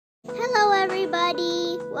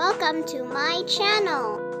everybody! Welcome to my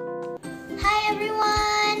channel! Hi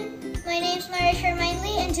everyone! My name's Marisha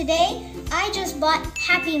Mainly and today I just bought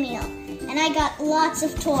Happy Meal and I got lots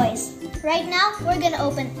of toys. Right now we're gonna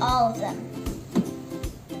open all of them.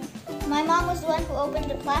 My mom was the one who opened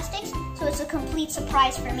the plastics, so it's a complete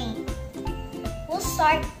surprise for me. We'll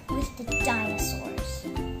start with the dinosaurs.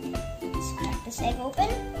 Let's crack this egg open.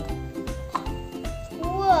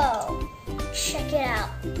 Whoa! Check it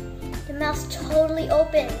out. The mouth totally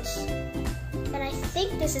opens. And I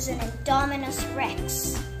think this is an Indominus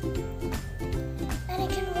Rex. And it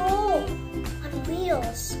can roll on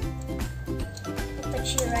wheels. I'll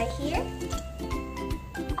put you right here.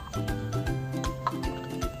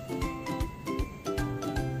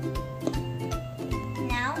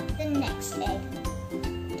 Now the next egg.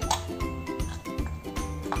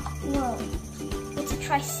 Whoa, it's a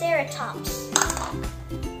Triceratops.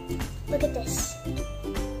 Look at this.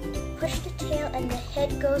 Push the tail and the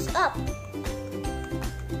head goes up. Now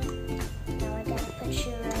we're gonna put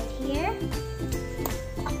you right here.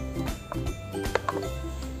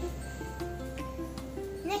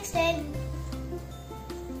 Next egg.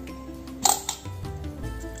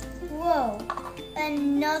 Whoa,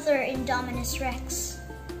 another Indominus Rex.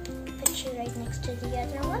 Put you right next to the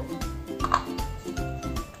other one.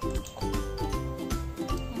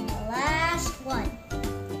 And the last one.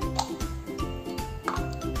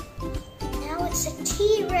 It's a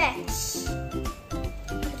T-Rex.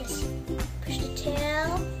 Look at this. Push the tail.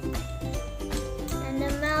 And the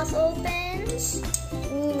mouth opens.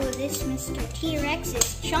 Ooh, this Mr. T-Rex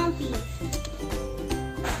is chompy.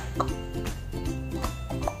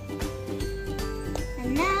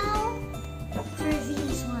 And now for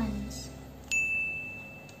these ones.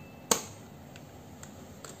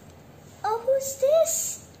 Oh, who's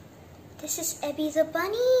this? This is Ebby the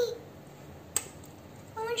bunny.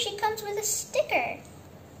 And she comes with a sticker.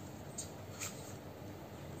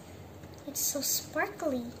 It's so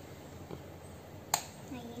sparkly.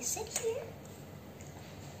 Now you sit here.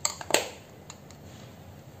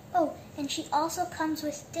 Oh, and she also comes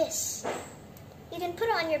with this. You can put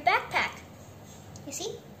it on your backpack. You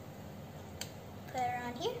see? Put her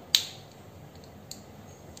on here.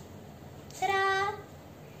 Ta-da!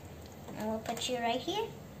 And we'll put you right here.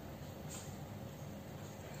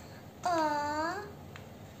 Aww.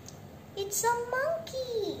 It's a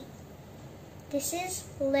monkey. This is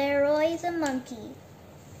Leroy the monkey.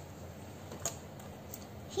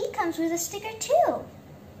 He comes with a sticker too.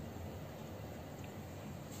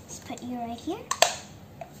 Let's put you right here.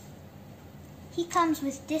 He comes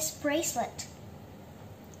with this bracelet.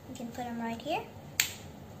 You can put him right here.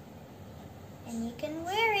 And you can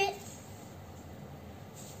wear it.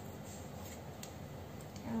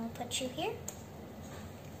 And we'll put you here.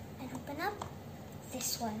 And open up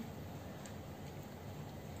this one.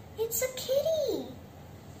 It's a kitty.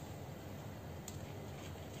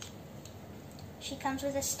 She comes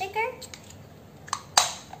with a sticker.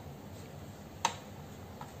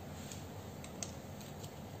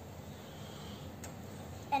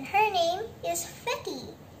 And her name is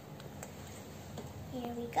Fecky.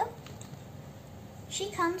 Here we go.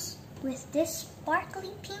 She comes with this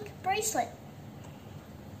sparkly pink bracelet.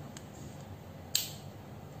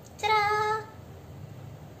 Ta-da!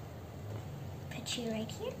 Put you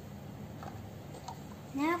right here.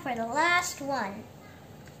 Now for the last one.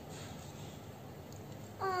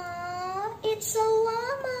 Aww, it's a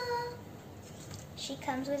llama. She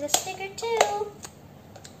comes with a sticker too.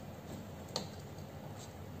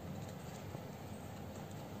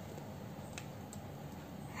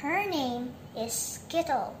 Her name is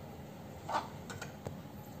Skittle.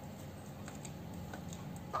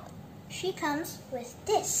 She comes with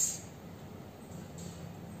this.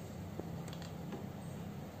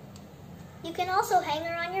 You can also hang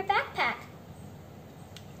her on your backpack.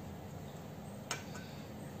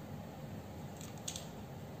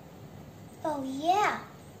 Oh yeah,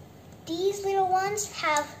 these little ones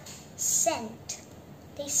have scent.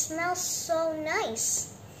 They smell so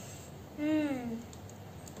nice.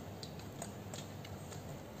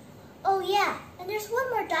 Oh yeah, and there's one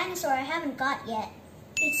more dinosaur I haven't got yet.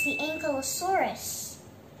 It's the Ankylosaurus.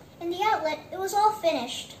 In the outlet, it was all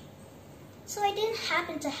finished, so I didn't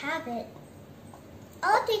happen to have it.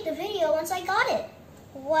 I'll update the video once I got it.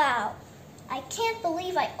 Wow, I can't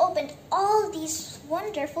believe I opened all of these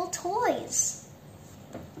wonderful toys.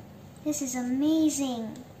 This is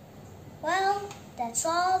amazing. Well, that's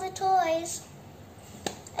all the toys.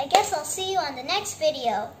 I guess I'll see you on the next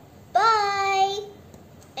video. Bye!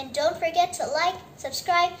 And don't forget to like,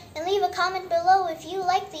 subscribe, and leave a comment below if you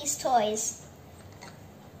like these toys.